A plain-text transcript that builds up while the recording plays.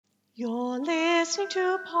You're listening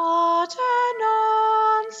to Potter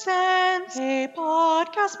Nonsense, a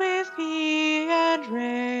podcast with Fee and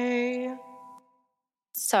Ray.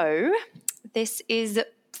 So, this is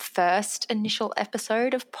first initial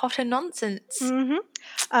episode of Potter Nonsense.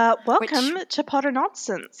 Welcome to Potter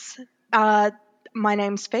Nonsense. My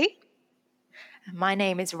name's Fee. My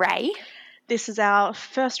name is Ray. This is our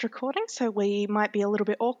first recording, so we might be a little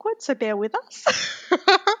bit awkward, so bear with us.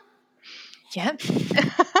 Yep.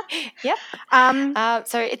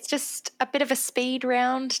 So it's just a bit of a speed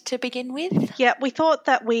round to begin with. Yeah, we thought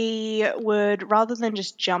that we would, rather than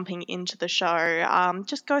just jumping into the show,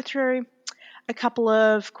 just go through a couple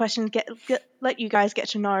of questions, let you guys get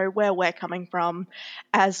to know where we're coming from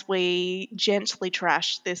as we gently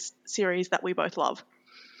trash this series that we both love.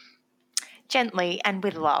 Gently and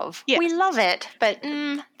with love. Yes. We love it, but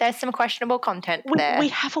there's some questionable content there. We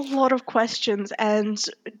have a lot of questions, and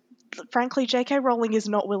frankly, J.K. Rowling is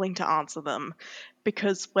not willing to answer them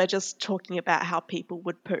because we're just talking about how people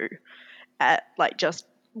would poo at, just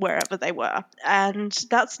wherever they were. And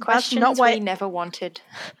that's not why... we never wanted.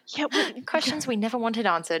 Yeah, questions we never wanted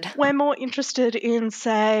answered. We're more interested in,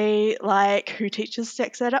 say, who teaches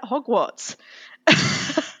sex ed at Hogwarts?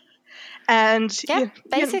 And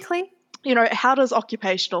basically. How does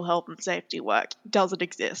occupational health and safety work? Does it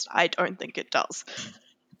exist? I don't think it does.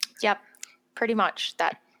 Yep, pretty much.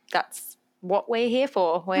 That's what we're here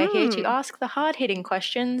for. We're here to ask the hard-hitting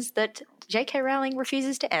questions that J.K. Rowling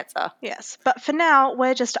refuses to answer. Yes, but for now,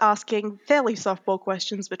 we're just asking fairly softball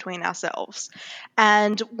questions between ourselves.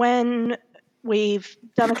 And when we've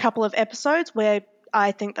done a couple of episodes where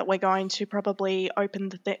I think that we're going to probably open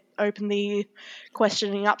the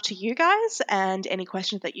questioning up to you guys, and any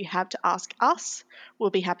questions that you have to ask us, we'll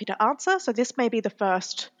be happy to answer. So this may be the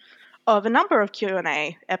first of a number of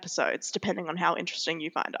Q&A episodes, depending on how interesting you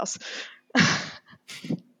find us.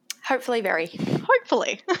 Hopefully very.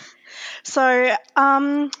 Hopefully. So,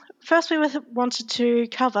 first we wanted to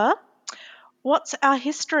cover, what's our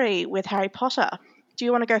history with Harry Potter? Do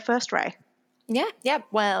you want to go first, Ray? Yeah.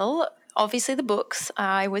 Well, obviously the books.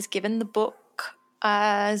 I was given the book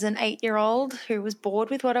as an 8-year-old who was bored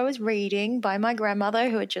with what I was reading by my grandmother,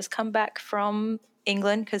 who had just come back from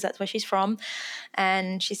England, because that's where she's from.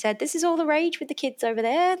 And she said, "This is all the rage with the kids over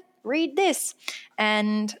there. Read this."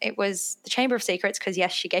 And it was The Chamber of Secrets, because,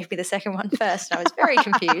 yes, she gave me the second one first. And I was very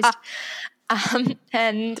confused. And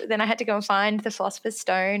then I had to go and find The Philosopher's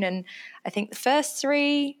Stone. And I think the first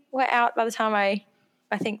 3 were out by the time I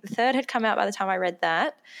think the third had come out by the time I read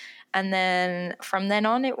that. And then from then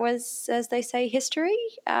on, it was, as they say, history.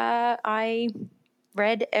 I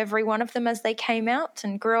read every one of them as they came out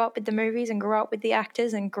and grew up with the movies and grew up with the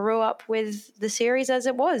actors and grew up with the series as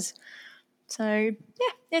it was. So,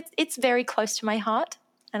 yeah, it's very close to my heart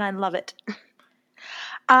and I love it.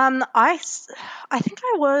 I think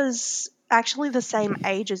I was actually the same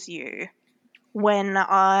age as you when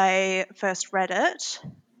I first read it.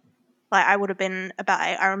 I would have been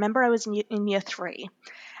I remember I was in year 3,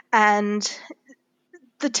 and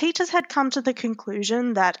the teachers had come to the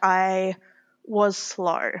conclusion that I was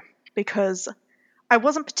slow because I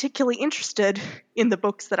wasn't particularly interested in the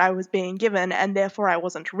books that I was being given, and therefore I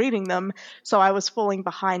wasn't reading them, so I was falling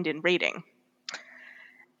behind in reading.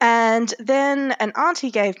 And then an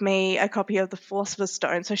auntie gave me a copy of The Philosopher's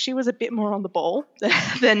Stone, so she was a bit more on the ball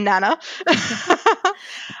than Nana.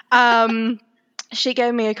 She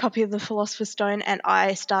gave me a copy of The Philosopher's Stone, and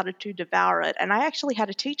I started to devour it. And I actually had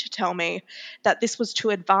a teacher tell me that this was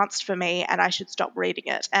too advanced for me and I should stop reading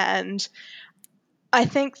it. And I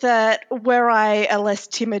think that were I a less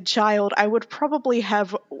timid child, I would probably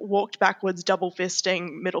have walked backwards, double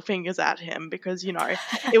fisting middle fingers at him because,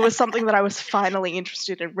 it was something that I was finally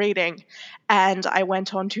interested in reading. And I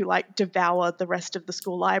went on to, devour the rest of the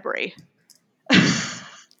school library.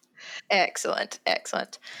 Excellent.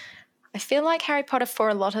 I feel like Harry Potter for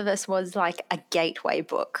a lot of us was like a gateway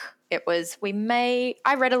book. It was,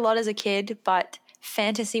 I read a lot as a kid, but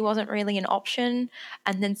fantasy wasn't really an option,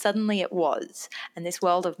 and then suddenly it was. And this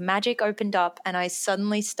world of magic opened up, and I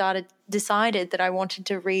suddenly decided that I wanted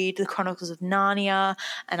to read the Chronicles of Narnia,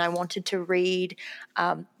 and I wanted to read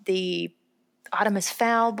the Artemis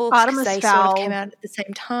Fowl books, because they sort of came out at the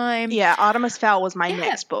same time. Yeah, Artemis Fowl was my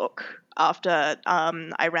next book after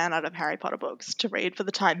I ran out of Harry Potter books to read for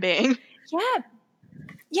the time being.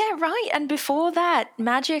 Yeah, right. And before that,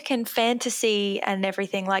 magic and fantasy and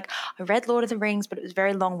everything, I read Lord of the Rings, but it was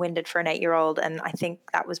very long-winded for an 8-year-old, and I think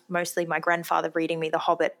that was mostly my grandfather reading me The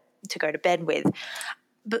Hobbit to go to bed with.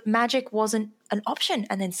 But magic wasn't an option,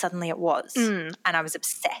 and then suddenly it was, and I was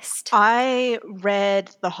obsessed. I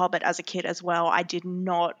read The Hobbit as a kid as well. I did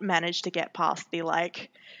not manage to get past the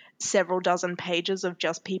several dozen pages of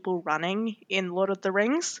just people running in Lord of the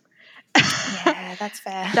Rings. Yeah, that's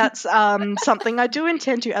fair. That's something I do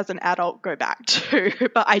intend to, as an adult, go back to,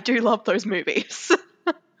 but I do love those movies.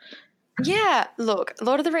 Yeah, look,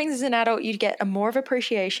 Lord of the Rings as an adult, you'd get a more of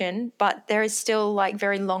appreciation, but there is still like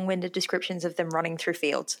very long-winded descriptions of them running through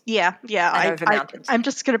fields Yeah, and over mountains. I'm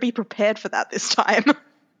just going to be prepared for that this time.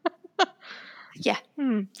 Yeah,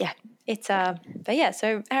 yeah. It's but yeah.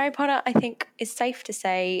 So Harry Potter, I think, is safe to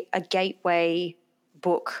say a gateway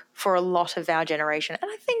book for a lot of our generation,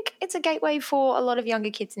 and I think it's a gateway for a lot of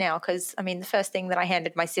younger kids now. Because I mean, the first thing that I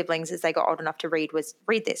handed my siblings as they got old enough to read was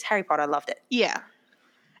read this Harry Potter. Loved it. Yeah.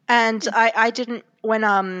 And I didn't, when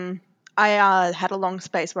I had a long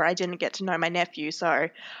space where I didn't get to know my nephew, so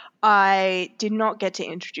I did not get to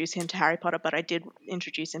introduce him to Harry Potter, but I did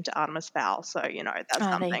introduce him to Artemis Fowl, so, you know, that's Oh,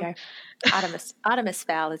 something. there you go. Artemis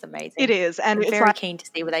Fowl is amazing. It is, and I'm it's very like, keen to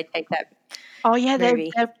see where they take that. oh yeah,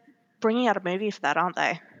 movie. they're bringing out a movie for that, aren't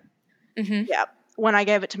they? Mm-hmm. Yeah. When I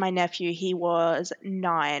gave it to my nephew, he was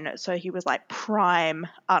 9, so he was like prime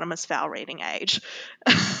Artemis Fowl reading age.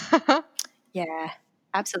 Yeah,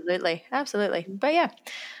 absolutely. But yeah,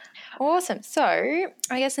 awesome. So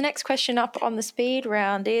I guess the next question up on the speed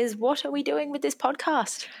round is, what are we doing with this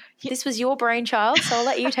podcast? This was your brainchild, so I'll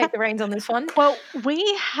let you take the reins on this one. Well,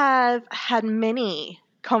 we have had many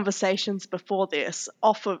conversations before this,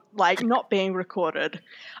 off of like not being recorded,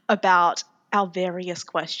 about our various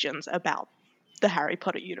questions about the Harry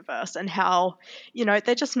Potter universe and how, you know,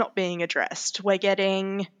 they're just not being addressed. We're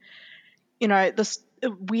getting, you know, this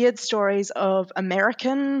weird stories of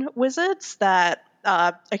American wizards that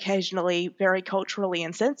are occasionally very culturally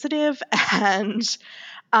insensitive and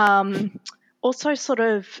also sort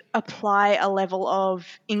of apply a level of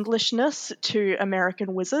Englishness to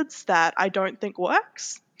American wizards that I don't think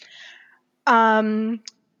works.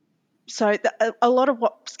 So a lot of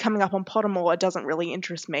what's coming up on Pottermore doesn't really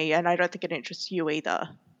interest me, and I don't think it interests you either.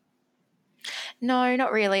 No,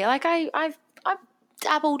 not really. Like I've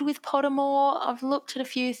dabbled with Pottermore. I've looked at a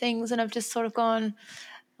few things and I've just sort of gone,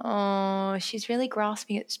 oh, she's really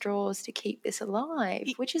grasping at straws to keep this alive,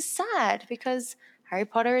 which is sad because Harry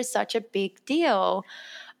Potter is such a big deal.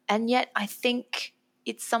 And yet I think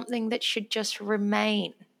it's something that should just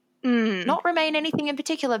remain. Not remain anything in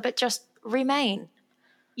particular, but just remain.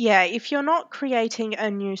 Yeah, if you're not creating a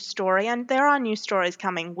new story, and there are new stories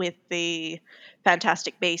coming with the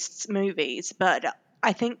Fantastic Beasts movies, but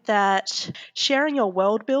I think that sharing your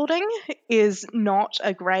world building is not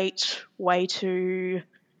a great way to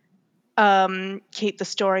keep the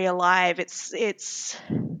story alive.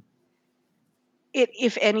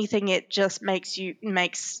 If anything, it just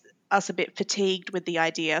makes us a bit fatigued with the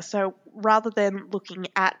idea. So rather than looking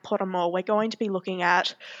at Pottermore, we're going to be looking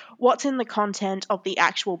at what's in the content of the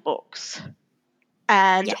actual books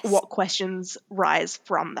and what questions rise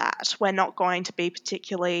from that. We're not going to be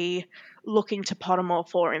particularly looking to Pottermore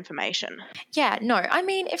for information. Yeah, no. I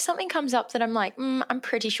mean, if something comes up that I'm like, I'm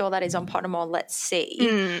pretty sure that is on Pottermore, let's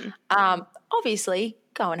see. Obviously,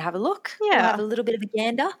 go and have a look. Yeah. We'll have a little bit of a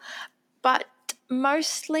gander. But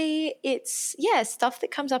mostly it's, stuff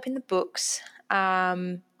that comes up in the books.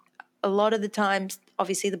 A lot of the times,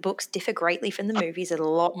 obviously, the books differ greatly from the movies. There's a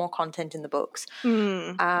lot more content in the books.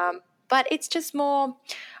 But it's just more,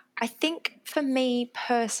 I think for me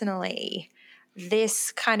personally,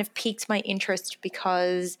 this kind of piqued my interest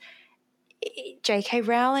because J.K.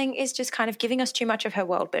 Rowling is just kind of giving us too much of her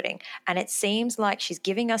world building. And it seems like she's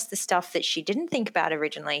giving us the stuff that she didn't think about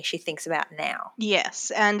originally, she thinks about now.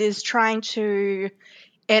 Yes, and is trying to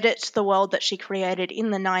edit the world that she created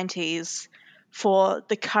in the 90s for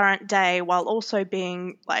the current day while also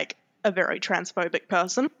being like a very transphobic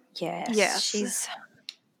person. Yes.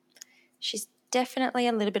 She's definitely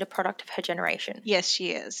a little bit a product of her generation. Yes,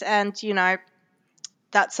 she is. And, you know,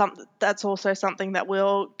 that's also something that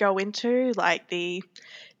we'll go into, like the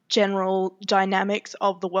general dynamics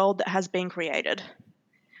of the world that has been created.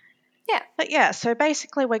 Yeah. But yeah, so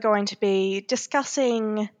basically we're going to be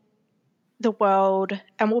discussing the world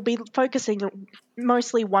and we'll be focusing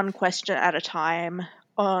mostly one question at a time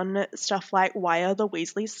on stuff like, why are the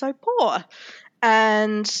Weasleys so poor?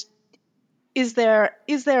 And is there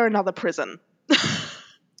another prison?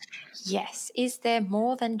 Yes. Is there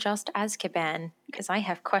more than just Azkaban? Because I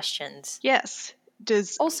have questions. Yes.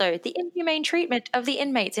 Also, the inhumane treatment of the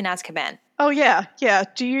inmates in Azkaban. Oh yeah.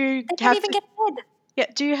 Do you They can't even get fed. Yeah,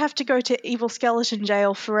 do you have to go to Evil Skeleton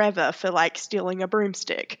Jail forever for like stealing a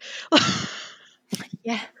broomstick?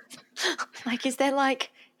 Yeah. Like, is there like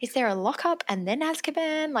Is there a lockup and then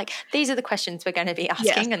Azkaban? Like, these are the questions we're going to be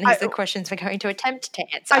asking, and these are the questions we're going to attempt to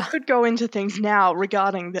answer. I could go into things now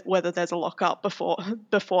regarding whether there's a lockup before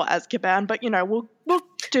Azkaban, but we'll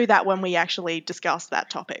do that when we actually discuss that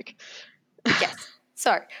topic. Yes.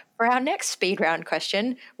 So, for our next speed round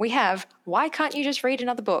question, we have, why can't you just read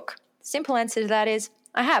another book? Simple answer to that is,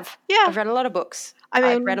 I have. Yeah. I've read a lot of books. I mean,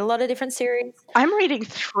 I've read a lot of different series. I'm reading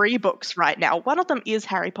 3 books right now. One of them is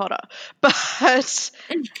Harry Potter, but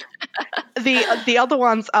the other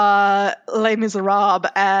ones are Les Miserables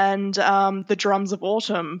and The Drums of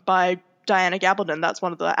Autumn by Diana Gabaldon. That's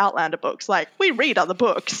one of the Outlander books. Like, we read other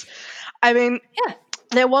books. I mean, yeah.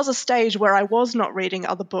 There was a stage where I was not reading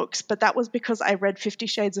other books, but that was because I read 50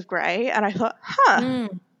 Shades of Grey, and I thought,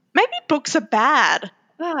 maybe books are bad.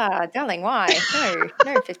 Ah, darling, why?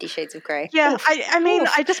 No 50 Shades of Grey. Yeah, I mean,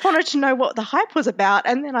 I just wanted to know what the hype was about,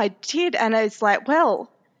 and then I did, and it's like,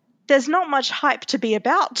 well, there's not much hype to be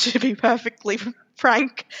about, to be perfectly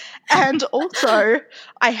frank. And also,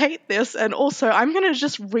 I hate this, and also, I'm going to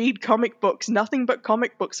just read comic books, nothing but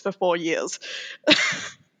comic books for 4 years.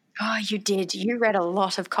 Oh, you did. You read a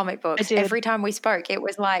lot of comic books. I did. Every time we spoke, it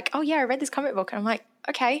was like, oh, yeah, I read this comic book. And I'm like,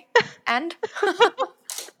 okay, and?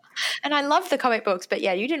 And I love the comic books, but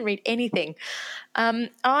yeah, you didn't read anything.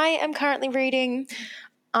 I am currently reading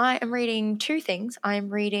 2 things. I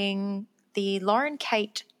am reading the Lauren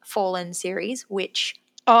Kate Fallen series, which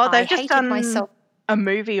they've just done myself a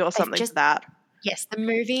movie or something for that. Yes, the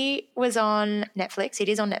movie was on Netflix. It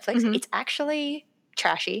is on Netflix. Mm-hmm. It's actually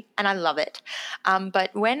trashy, and I love it.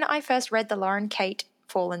 But when I first read the Lauren Kate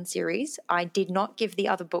Fallen series, I did not give the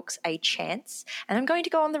other books a chance. And I'm going to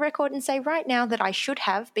go on the record and say right now that I should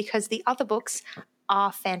have, because the other books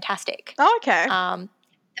are fantastic. Oh, okay. The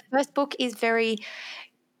first book is very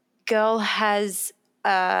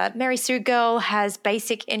Mary Sue girl has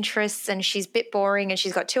basic interests and she's a bit boring and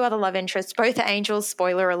she's got 2 other love interests. Both are angels,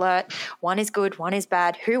 spoiler alert. One is good, one is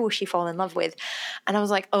bad. Who will she fall in love with? And I was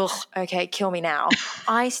like, oh, okay, kill me now.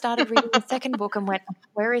 I started reading the second book and went,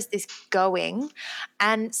 where is this going?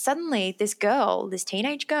 And suddenly this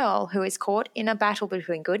teenage girl who is caught in a battle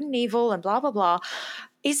between good and evil and blah, blah, blah,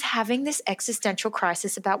 is having this existential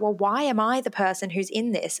crisis about, well, why am I the person who's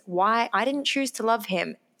in this? Why? I didn't choose to love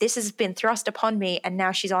him. This has been thrust upon me, and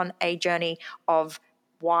now she's on a journey of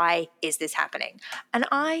why is this happening? And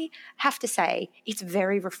I have to say, it's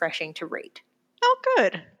very refreshing to read. Oh,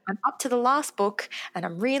 good. I'm up to the last book, and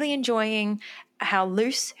I'm really enjoying how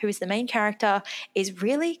Luce, who is the main character, is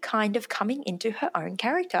really kind of coming into her own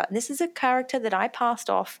character. And this is a character that I passed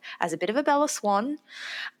off as a bit of a Bella Swan,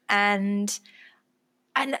 and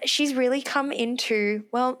she's really come into,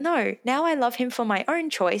 well, no, now I love him for my own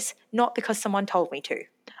choice, not because someone told me to.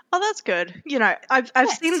 Oh, that's good. I've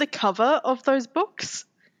seen the cover of those books.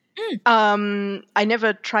 I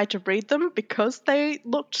never tried to read them because they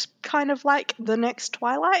looked kind of like the next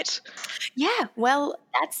Twilight. Yeah, well,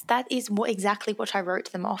 that is exactly what I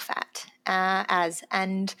wrote them off as,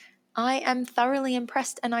 and I am thoroughly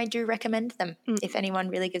impressed, and I do recommend them if anyone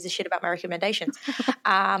really gives a shit about my recommendations.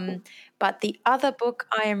 But the other book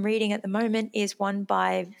I am reading at the moment is one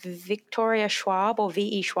by Victoria Schwab, or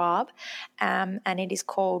V.E. Schwab, and it is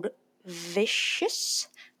called Vicious.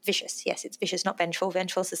 Vicious, yes, it's Vicious, not Vengeful.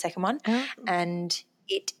 Vengeful is the second one. Oh. And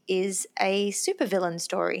it is a supervillain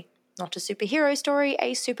story. Not a superhero story,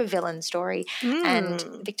 a supervillain story. And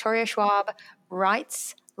Victoria Schwab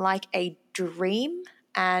writes like a dream,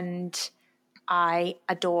 and I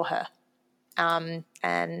adore her. And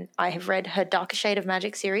I have read her Darker Shade of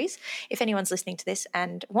Magic series. If anyone's listening to this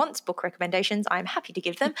and wants book recommendations, I'm happy to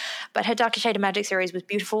give them. But her Darker Shade of Magic series was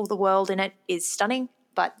beautiful. The world in it is stunning,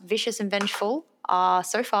 but Vicious and Vengeful are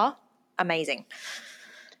so far amazing.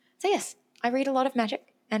 So yes, I read a lot of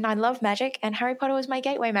magic, and I love magic, and Harry Potter was my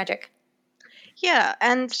gateway magic. Yeah,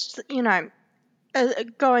 and,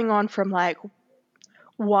 going on from, like,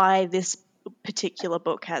 why this particular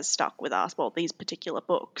book has stuck with us, well, these particular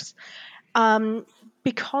books,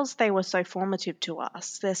 because they were so formative to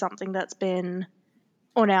us, they're something that's been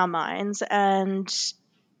on our minds, and,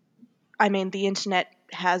 I mean, the internet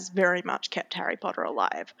has very much kept Harry Potter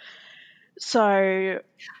alive. So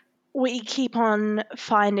we keep on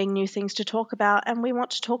finding new things to talk about, and we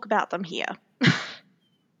want to talk about them here.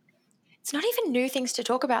 It's not even new things to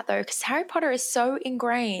talk about, though, because Harry Potter is so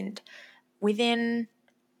ingrained within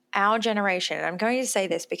our generation. And I'm going to say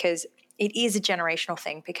this because it is a generational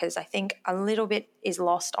thing, because I think a little bit is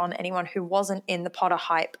lost on anyone who wasn't in the Potter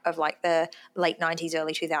hype of like the late 90s,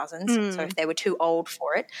 early 2000s. So if they were too old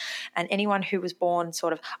for it, and anyone who was born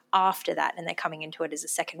sort of after that and they're coming into it as a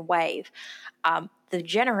second wave, the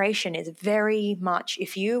generation is very much,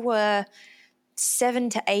 if you were 7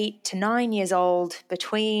 to 8 to 9 years old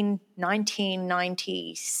between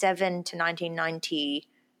 1997 to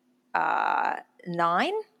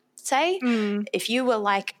 1999, say. If you were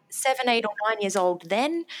like 7, 8, or 9 years old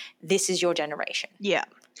then, this is your generation. Yeah.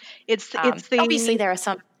 It's obviously there are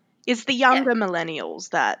some. It's the younger millennials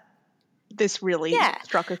that this really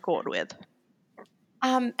struck a chord with.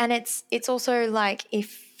 And it's also like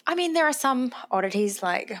there are some oddities,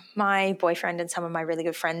 like my boyfriend and some of my really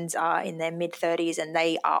good friends are in their mid-30s and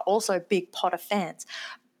they are also big Potter fans.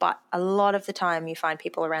 But a lot of the time you find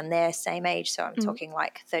people around their same age, so I'm talking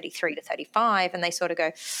like 33 to 35, and they sort of go,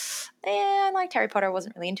 I liked Harry Potter, I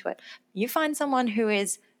wasn't really into it. You find someone who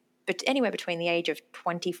is anywhere between the age of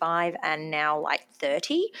 25 and now like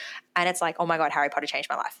 30, and it's like, oh my God, Harry Potter changed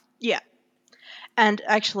my life. Yeah. And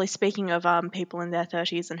actually, speaking of people in their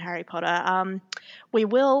 30s and Harry Potter, we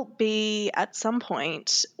will be at some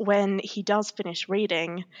point when he does finish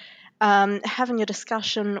reading, having a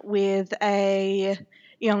discussion with a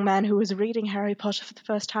young man who was reading Harry Potter for the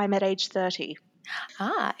first time at age 30.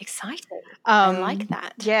 Exciting. I like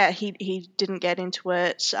that. Yeah, he didn't get into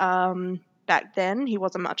it back then. He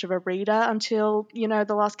wasn't much of a reader until, the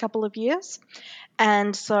last couple of years.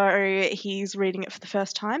 And so he's reading it for the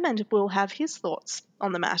first time and will have his thoughts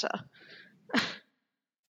on the matter.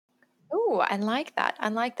 Oh, I like that.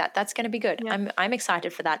 That's going to be good. Yeah. I'm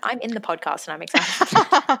excited for that. I'm in the podcast and I'm excited for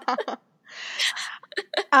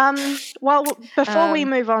that. Well, before we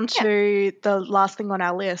move on to the last thing on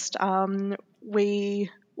our list,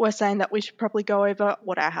 we were saying that we should probably go over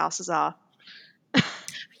what our houses are.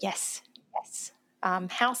 Yes.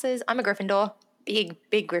 Houses. I'm a Gryffindor. Big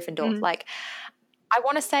Gryffindor. Like, I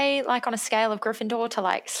want to say, like, on a scale of Gryffindor to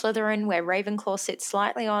like Slytherin, where Ravenclaw sits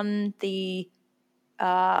slightly on the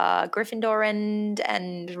Gryffindor end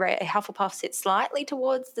and Hufflepuff sits slightly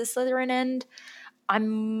towards the Slytherin end,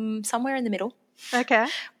 I'm somewhere in the middle. Okay.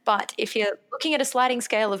 But if you're looking at a sliding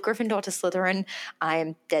scale of Gryffindor to Slytherin, I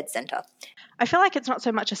am dead center. I feel like it's not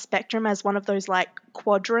so much a spectrum as one of those like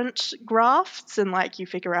quadrant graphs, and like you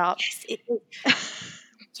figure out. Yes, it is.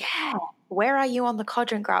 Yeah. Where are you on the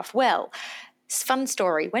quadrant graph? Well, fun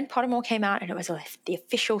story. When Pottermore came out and it was the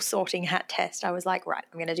official sorting hat test, I was like, right,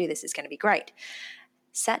 I'm going to do this. It's going to be great.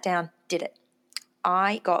 Sat down, did it.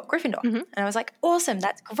 I got Gryffindor. And I was like, awesome,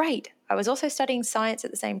 that's great. I was also studying science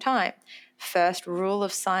at the same time. First rule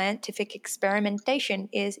of scientific experimentation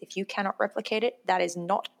is if you cannot replicate it, that is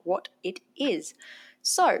not what it is.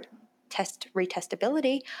 So,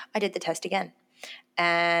 retestability, I did the test again.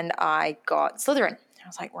 And I got Slytherin. I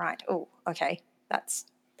was like, right, oh, okay, that's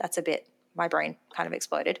a bit, my brain kind of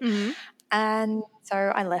exploded. And so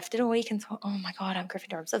I left it a week and thought, oh my God, I'm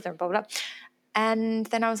Gryffindor, I'm Slytherin, blah, blah, blah. And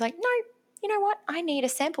then I was like, no, you know what? I need a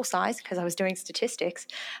sample size because I was doing statistics.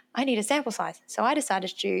 I need a sample size. So I decided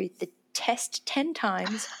to do the test 10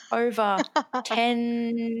 times over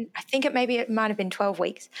 10, I think it might have been 12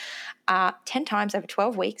 weeks, 10 times over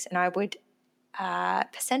 12 weeks. And I would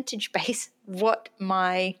percentage base what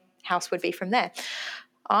my house would be from there.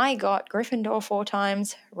 I got Gryffindor 4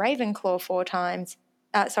 times, Ravenclaw 4 times,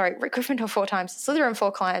 Gryffindor 4 times, Slytherin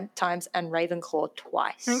 4 times, and Ravenclaw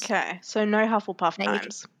twice. Okay, so no Hufflepuff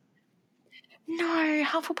times. No,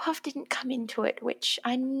 Hufflepuff didn't come into it, which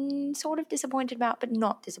I'm sort of disappointed about, but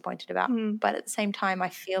not disappointed about. But at the same time, I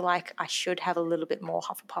feel like I should have a little bit more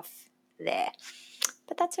Hufflepuff there.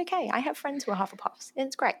 But that's okay. I have friends who are Hufflepuffs, and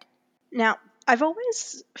it's great. Now, I've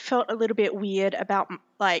always felt a little bit weird about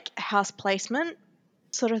like house placement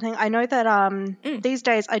sort of thing. I know that these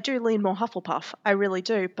days I do lean more Hufflepuff. I really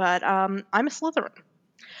do, but I'm a Slytherin.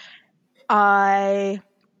 I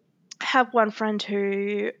have one friend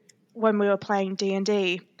who, when we were playing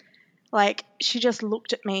D&D, like, she just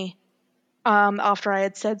looked at me after I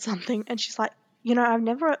had said something, and she's like, I've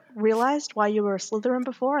never realized why you were a Slytherin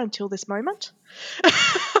before until this moment.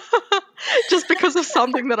 Just because of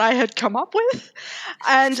something that I had come up with.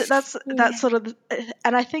 And that's sort of,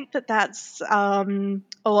 and I think that's a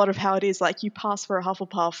lot of how it is. Like, you pass for a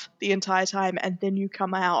Hufflepuff the entire time, and then you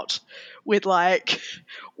come out with like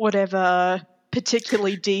whatever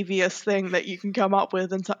particularly devious thing that you can come up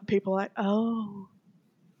with, and people are like, oh,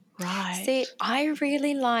 right. See, I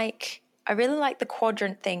really like the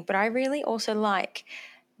quadrant thing, but I really also like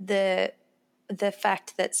the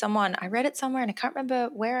fact that I read it somewhere, and I can't remember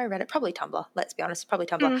where I read it, probably Tumblr, let's be honest, probably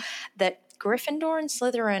Tumblr, that Gryffindor and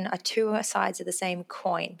Slytherin are two sides of the same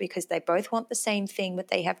coin because they both want the same thing, but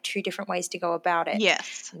they have two different ways to go about it.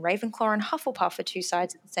 Yes. And Ravenclaw and Hufflepuff are two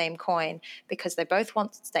sides of the same coin because they both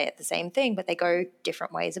want to stay at the same thing, but they go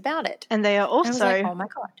different ways about it. And they are also, and I was like, oh my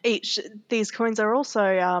God. these coins are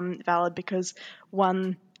also valid because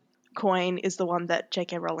one coin is the one that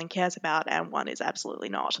J.K. Rowling cares about and one is absolutely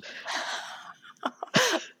not.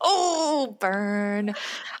 Oh, burn.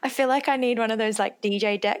 I feel like I need one of those like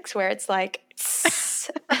DJ decks where it's like,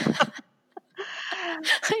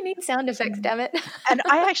 I need sound effects, damn it. And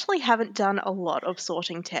I actually haven't done a lot of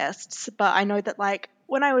sorting tests, but I know that like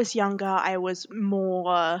when I was younger, I was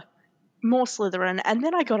more Slytherin, and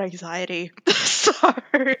then I got anxiety. So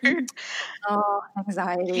Oh,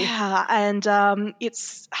 anxiety. yeah, and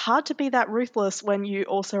it's hard to be that ruthless when you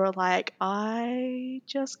also are like, I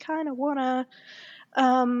just kind of want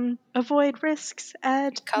to avoid risks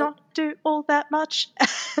and not do all that much.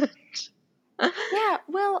 Yeah,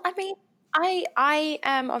 well, I mean, I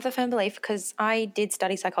am of the firm belief, because I did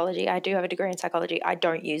study psychology. I do have a degree in psychology. I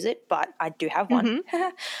don't use it, but I do have one.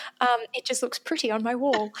 It just looks pretty on my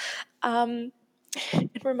wall.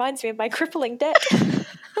 It reminds me of my crippling debt.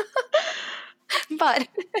 But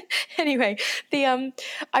anyway,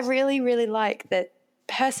 I really, really like that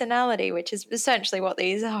personality, which is essentially what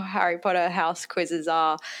these Harry Potter house quizzes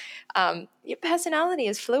are. Your personality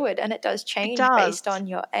is fluid, and it does change based on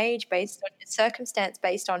your age, based on your circumstance,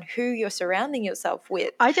 based on who you're surrounding yourself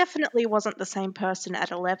with. I definitely wasn't the same person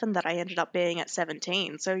at 11 that I ended up being at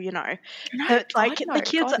 17. So, you know, the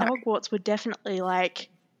kids at Hogwarts would definitely like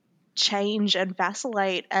change and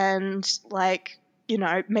vacillate, and like, you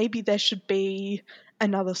know, maybe there should be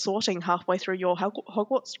another sorting halfway through your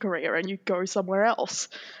Hogwarts career and you go somewhere else.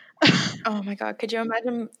 Oh my God, could you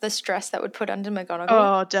imagine the stress that would put under McGonagall?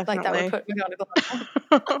 Oh, definitely. Like that would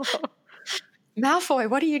put McGonagall. Malfoy,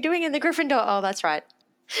 what are you doing in the Gryffindor? Oh, that's right.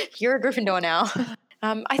 You're a Gryffindor now.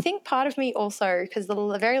 I think part of me also, because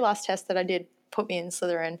the very last test that I did put me in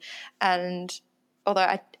Slytherin, and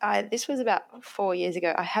although this was about 4 years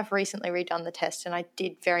ago, I have recently redone the test and I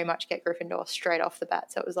did very much get Gryffindor straight off the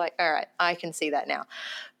bat. So it was like, all right, I can see that now.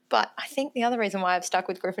 But I think the other reason why I've stuck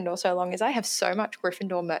with Gryffindor so long is I have so much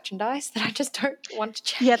Gryffindor merchandise that I just don't want to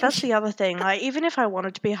change. Yeah, that's the other thing. Like, even if I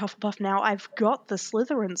wanted to be a Hufflepuff now, I've got the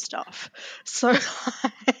Slytherin stuff. So,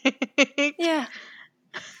 like, yeah.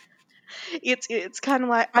 It's kind of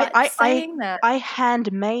like I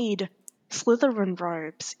handmade Slytherin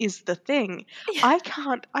robes is the thing. Yeah. I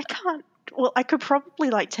can't. Well, I could probably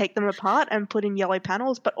like take them apart and put in yellow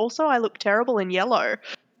panels, but also I look terrible in yellow.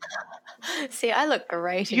 See, I look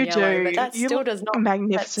great in yellow, but that still does not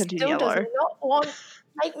magnificent in yellow. Does not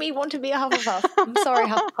make me want to be a Hufflepuff. I'm sorry,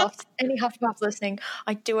 Hufflepuffs. Any Hufflepuff listening,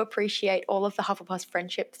 I do appreciate all of the Hufflepuff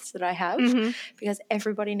friendships that I have, because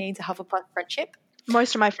everybody needs a Hufflepuff friendship.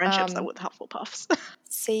 Most of my friendships are with Hufflepuffs.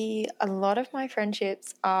 See, a lot of my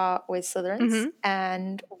friendships are with Slytherins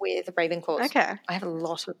and with Ravenclaws. Okay. I have a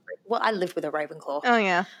lot of... Well, I live with a Ravenclaw. Oh,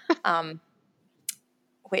 yeah.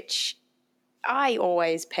 Which I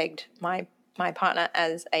always pegged my partner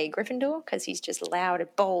as a Gryffindor, because he's just loud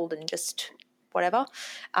and bold and just whatever,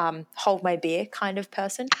 hold my beer kind of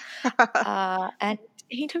person. And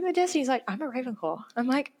he took the test and he's like, I'm a Ravenclaw. I'm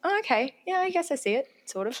like, oh, okay, yeah, I guess I see it,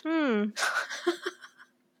 sort of.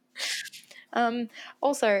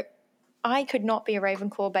 Also, I could not be a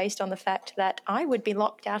Ravenclaw based on the fact that I would be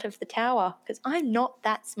locked out of the tower, because I'm not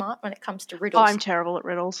that smart when it comes to riddles. Oh, I'm terrible at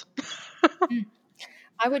riddles.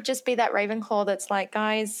 I would just be that Ravenclaw that's like,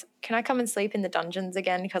 guys, can I come and sleep in the dungeons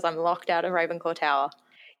again, because I'm locked out of Ravenclaw Tower?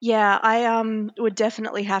 Yeah, I would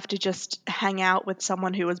definitely have to just hang out with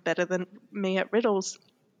someone who was better than me at riddles,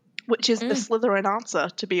 which is the Slytherin answer,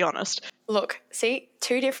 to be honest. Look, see,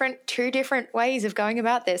 two different ways of going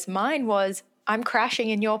about this. Mine was, I'm crashing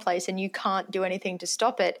in your place and you can't do anything to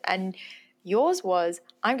stop it. And yours was,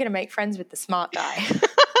 I'm going to make friends with the smart guy.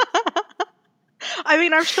 I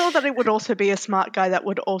mean, I'm sure that it would also be a smart guy that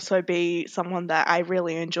would also be someone that I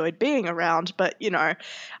really enjoyed being around. But, you know,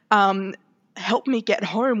 help me get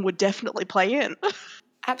home would definitely play in.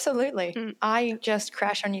 Absolutely. I just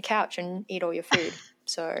crash on your couch and eat all your food.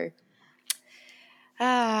 So...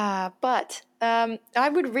 but I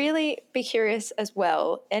would really be curious as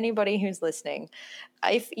well, anybody who's listening,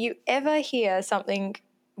 if you ever hear something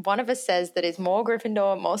one of us says that is more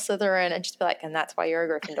Gryffindor, more Slytherin, and just be like, and that's why you're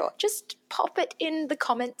a Gryffindor, just pop it in the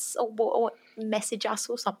comments or message us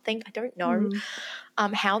or something. I don't know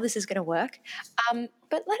how this is going to work.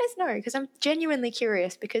 But let us know, because I'm genuinely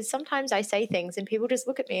curious, because sometimes I say things and people just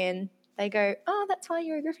look at me and they go, oh, that's why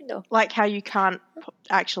you're a Gryffindor. Like how you can't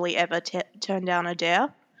actually ever turn down a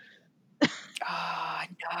dare. Oh,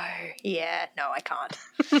 no. Yeah, no, I can't.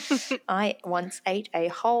 I once ate a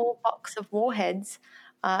whole box of Warheads.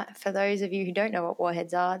 For those of you who don't know what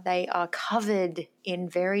Warheads are, they are covered in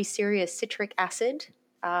very serious citric acid.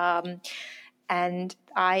 And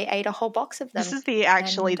I ate a whole box of them. This is the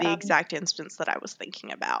exact instance that I was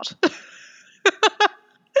thinking about.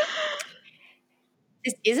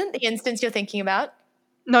 This isn't the instance you're thinking about.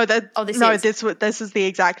 No, is. this is the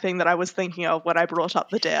exact thing that I was thinking of when I brought up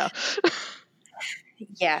the dare.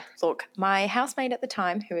 Yeah, look, my housemate at the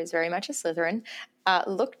time, who is very much a Slytherin,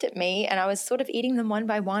 looked at me and I was sort of eating them one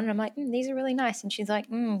by one. And I'm like, these are really nice. And she's like,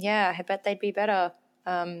 yeah, I bet they'd be better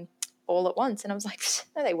all at once. And I was like,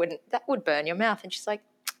 no, they wouldn't. That would burn your mouth. And she's like,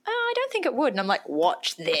 I don't think it would. And I'm like,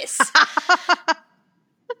 watch this.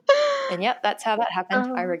 And yeah, that's how that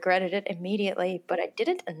happened. I regretted it immediately, but I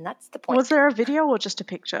didn't, and that's the point. Was there a video or just a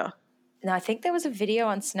picture? No, I think there was a video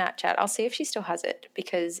on Snapchat. I'll see if she still has it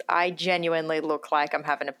because I genuinely look like I'm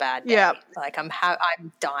having a bad day. Yeah. Like I'm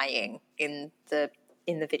dying in the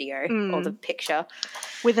video or the picture.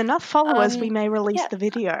 With enough followers, we may release the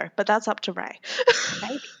video, but that's up to Ray.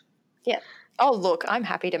 Maybe. Yeah. Oh, look, I'm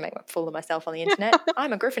happy to make a fool of myself on the internet.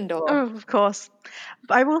 I'm a Gryffindor. Oh, of course.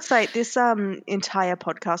 I will say this entire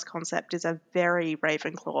podcast concept is a very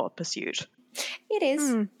Ravenclaw pursuit. It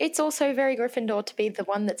is. It's also very Gryffindor to be the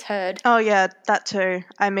one that's heard. Oh, yeah, that too.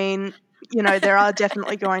 I mean, there are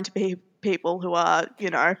definitely going to be people who are,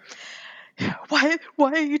 why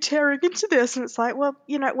are you tearing into this? And it's like, well,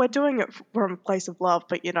 we're doing it from a place of love,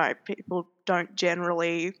 but, people don't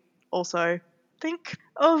generally also think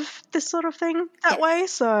of this sort of thing that way.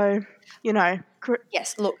 So,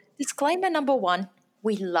 Yes, look, disclaimer number 1,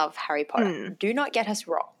 we love Harry Potter. Do not get us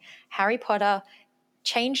wrong. Harry Potter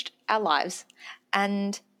changed our lives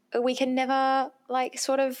and we can never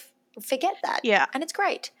sort of forget that. Yeah. And it's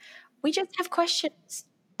great. We just have questions.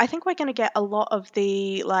 I think we're going to get a lot of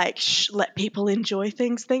the let people enjoy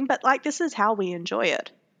things thing, but this is how we enjoy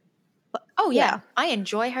it. Oh yeah. I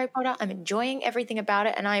enjoy Harry Potter. I'm enjoying everything about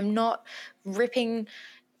it and I'm not ripping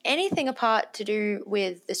anything apart to do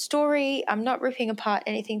with the story. I'm not ripping apart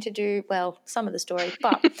anything to do, some of the story,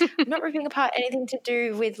 but I'm not ripping apart anything to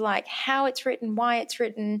do with how it's written, why it's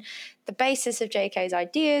written, the basis of JK's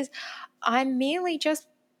ideas. I'm merely just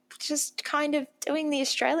kind of doing the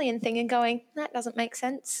Australian thing and going, that doesn't make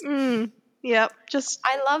sense. Yeah,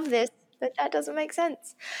 I love this, but that doesn't make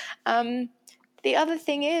sense. The other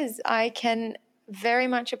thing is I can very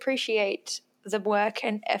much appreciate the work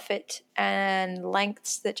and effort and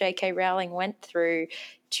lengths that J.K. Rowling went through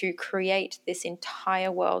to create this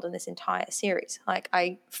entire world and this entire series.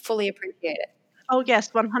 I fully appreciate it. Oh, yes,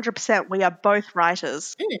 100%. We are both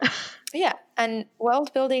writers. Yeah, and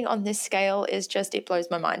world building on this scale is just, it blows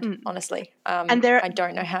my mind, honestly. And I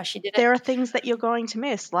don't know how she did it. There are things that you're going to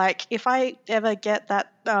miss. If I ever get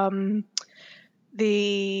that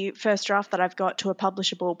the first draft that I've got to a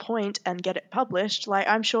publishable point and get it published,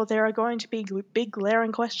 I'm sure there are going to be big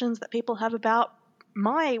glaring questions that people have about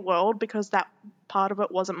my world because that part of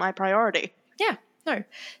it wasn't my priority. Yeah, no.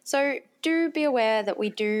 So do be aware that we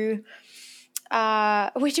do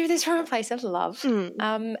this from a place of love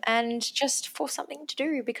and just for something to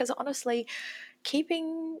do because honestly,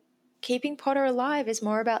 keeping Potter alive is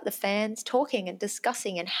more about the fans talking and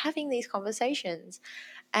discussing and having these conversations.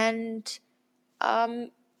 And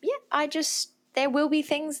there will be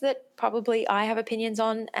things that probably I have opinions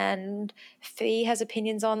on and Fee has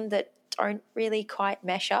opinions on that don't really quite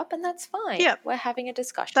mesh up, and that's fine. Yeah. We're having a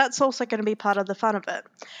discussion. That's also going to be part of the fun of it.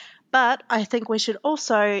 But I think we should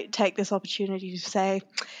also take this opportunity to say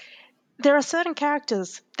there are certain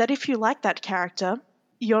characters that if you like that character,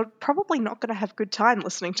 you're probably not going to have a good time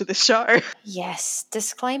listening to this show. Yes.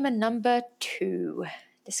 Disclaimer number 2.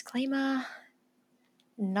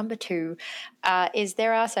 Is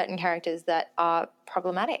there are certain characters that are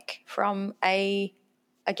problematic from a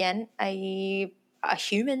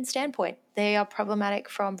human standpoint. They are problematic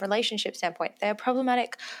from relationship standpoint. They are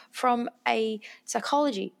problematic from a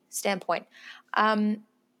psychology standpoint.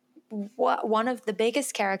 One of the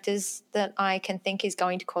biggest characters that I can think is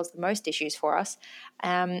going to cause the most issues for us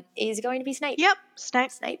is going to be Snape. Yep,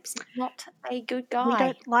 Snape. Snape's not a good guy. We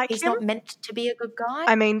don't like He's him. not meant to be a good guy.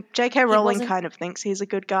 I mean, J.K. Rowling kind of thinks he's a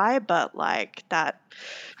good guy, but that.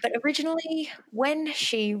 But originally, when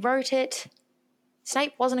she wrote it,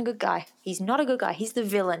 Snape wasn't a good guy. He's not a good guy. He's the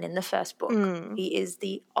villain in the first book. He is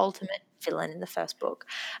the ultimate villain in the first book.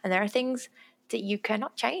 And there are things that you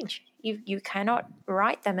cannot change. You cannot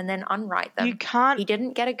write them and then unwrite them. You can't. He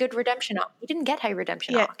didn't get a good redemption arc. He didn't get a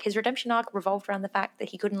redemption arc. His redemption arc revolved around the fact that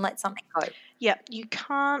he couldn't let something go. Yeah, you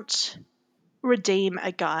can't redeem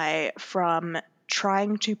a guy from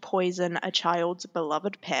trying to poison a child's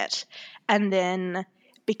beloved pet and then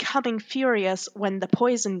becoming furious when the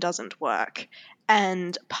poison doesn't work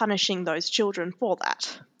and punishing those children for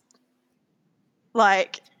that.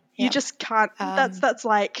 You just can't. That's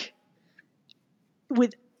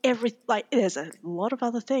with there's a lot of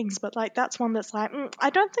other things, but that's one that's I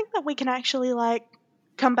don't think that we can actually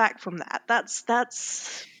come back from that.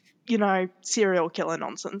 That's serial killer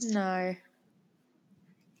nonsense. No.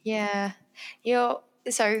 Yeah.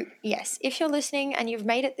 So, yes, if you're listening and you've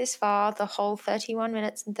made it this far, the whole 31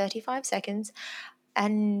 minutes and 35 seconds,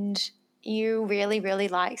 and you really, really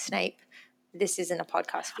like Snape, this isn't a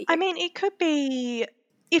podcast for you. I mean, it could be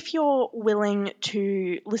if you're willing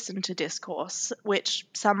to listen to discourse, which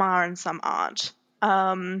some are and some aren't.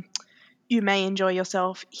 You may enjoy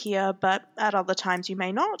yourself here, but at other times you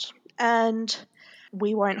may not. And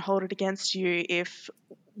we won't hold it against you if,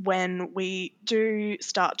 when we do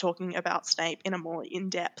start talking about Snape in a more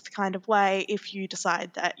in-depth kind of way, if you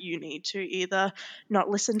decide that you need to either not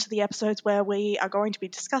listen to the episodes where we are going to be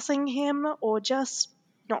discussing him, or just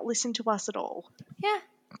not listen to us at all. Yeah.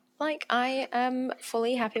 Like, I am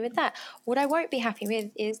fully happy with that. What I won't be happy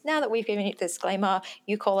with is, now that we've given you the disclaimer,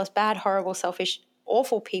 you call us bad, horrible, selfish,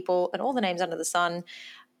 awful people and all the names under the sun,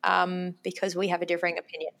 because we have a differing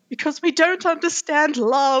opinion. Because we don't understand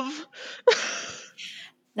love.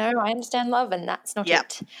 No, I understand love, and that's not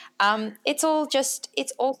Yep. it. It's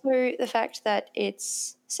also the fact that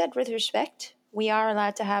it's said with respect. We are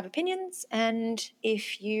allowed to have opinions, and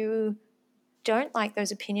if you don't like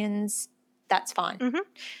those opinions, that's fine. Mhm.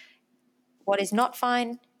 What is not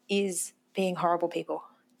fine is being horrible people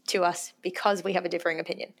to us because we have a differing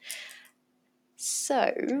opinion.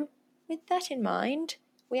 So, with that in mind,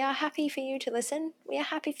 we are happy for you to listen. We are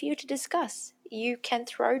happy for you to discuss. You can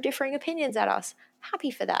throw differing opinions at us. Happy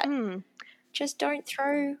for that. Just don't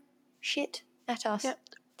throw shit at us. Yep.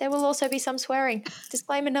 There will also be some swearing.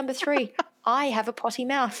 Disclaimer number 3. I have a potty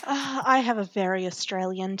mouth. I have a very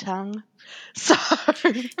Australian tongue. So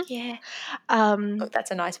Yeah. Oh, that's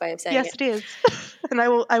a nice way of saying yes, it. it is. And I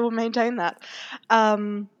will maintain that.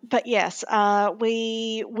 But yes,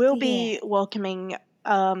 we will be welcoming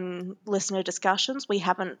listener discussions. We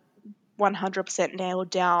haven't 100% nailed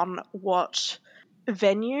down what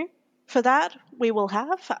venue for that we will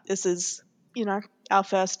have. This is, our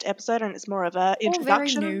first episode, and it's more of an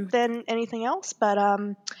introduction than anything else. But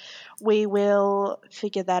we will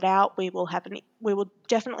figure that out. We will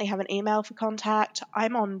definitely have an email for contact.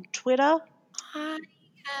 I'm on Twitter.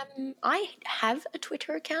 I have a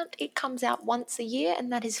Twitter account. It comes out once a year,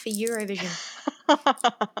 and that is for Eurovision.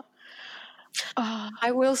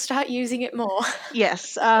 I will start using it more.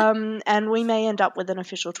 Yes, and we may end up with an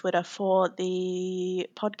official Twitter for the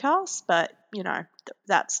podcast, but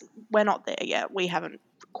we're not there yet. We haven't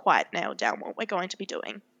quite nailed down what we're going to be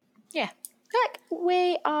doing. Yeah.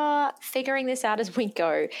 We are figuring this out as we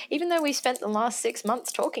go. Even though we spent the last 6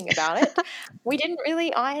 months talking about it, we didn't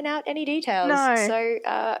really iron out any details. No. So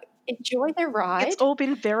enjoy the ride. It's all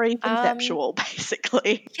been very conceptual,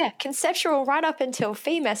 basically. Yeah, conceptual right up until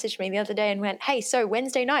Fee messaged me the other day and went, hey, so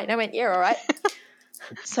Wednesday night. And I went, yeah, all right.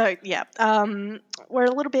 So, yeah, we're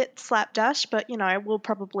a little bit slapdash, but, we'll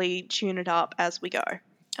probably tune it up as we go.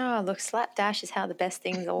 Oh, look, slapdash is how the best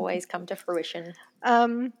things always come to fruition.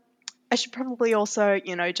 I should probably also,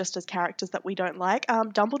 just as characters that we don't like,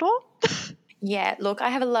 Dumbledore. Yeah, look, I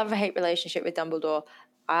have a love-hate relationship with Dumbledore.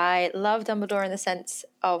 I love Dumbledore in the sense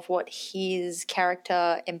of what his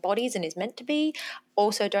character embodies and is meant to be.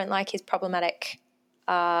 Also don't like his problematic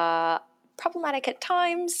at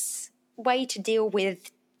times way to deal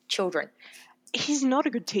with children. He's not a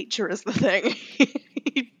good teacher is the thing.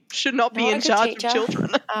 He should not be in charge of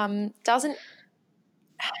children.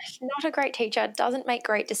 Not a great teacher, doesn't make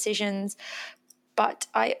great decisions, but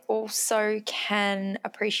I also can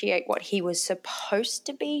appreciate what he was supposed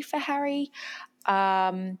to be for Harry.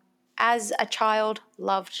 As a child,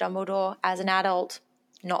 loved Dumbledore. As an adult,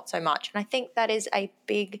 not so much. And I think that is a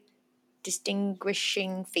big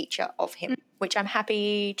distinguishing feature of him, which I'm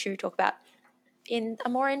happy to talk about in a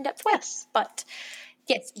more in-depth way. Yes. But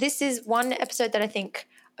yes, this is one episode that I think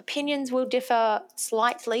opinions will differ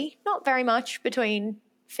slightly, not very much, between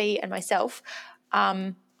Fee and myself.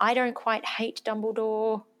 I don't quite hate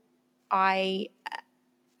Dumbledore. I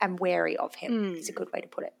am wary of him, is a good way to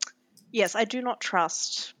put it. Yes, I do not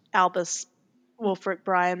trust Albus, Wulfric,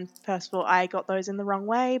 Brian, Percival. I got those in the wrong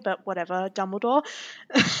way, but whatever, Dumbledore.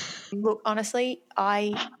 Look, honestly,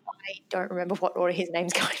 I don't remember what order his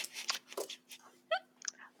name's going.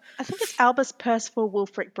 I think it's Albus, Percival,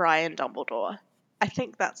 Wulfric, Brian, Dumbledore. I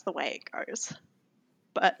think that's the way it goes.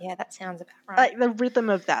 But yeah, that sounds about right. Like, the rhythm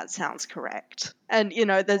of that sounds correct. And,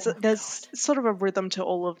 there's sort of a rhythm to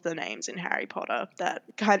all of the names in Harry Potter that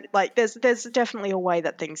kind of, like, there's definitely a way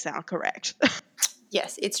that things sound correct.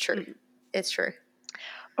 Yes, it's true. It's true.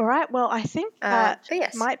 All right, well, I think that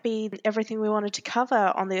yes. might be everything we wanted to cover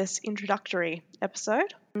on this introductory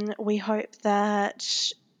episode. We hope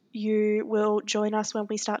that you will join us when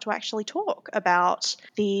we start to actually talk about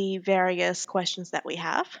the various questions that we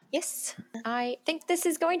have. Yes, I think this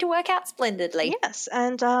is going to work out splendidly. Yes,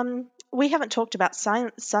 and we haven't talked about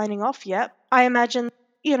signing off yet. I imagine,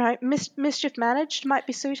 mischief managed might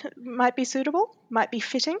be suitable, might be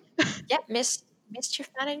fitting. Yep, mischief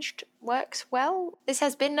managed works well. This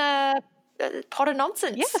has been a pot of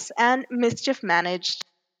nonsense. Yes, and mischief managed.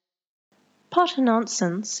 Pot of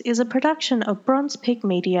Nonsense is a production of Bronze Pig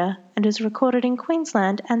Media and is recorded in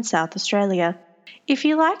Queensland and South Australia. If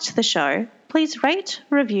you liked the show, please rate,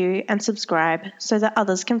 review, and subscribe so that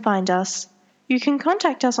others can find us. You can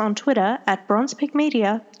contact us on Twitter at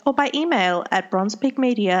bronzepigmedia or by email at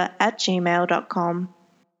bronzepigmedia@gmail.com.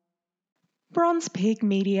 Bronze Pig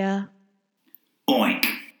Media. Oink.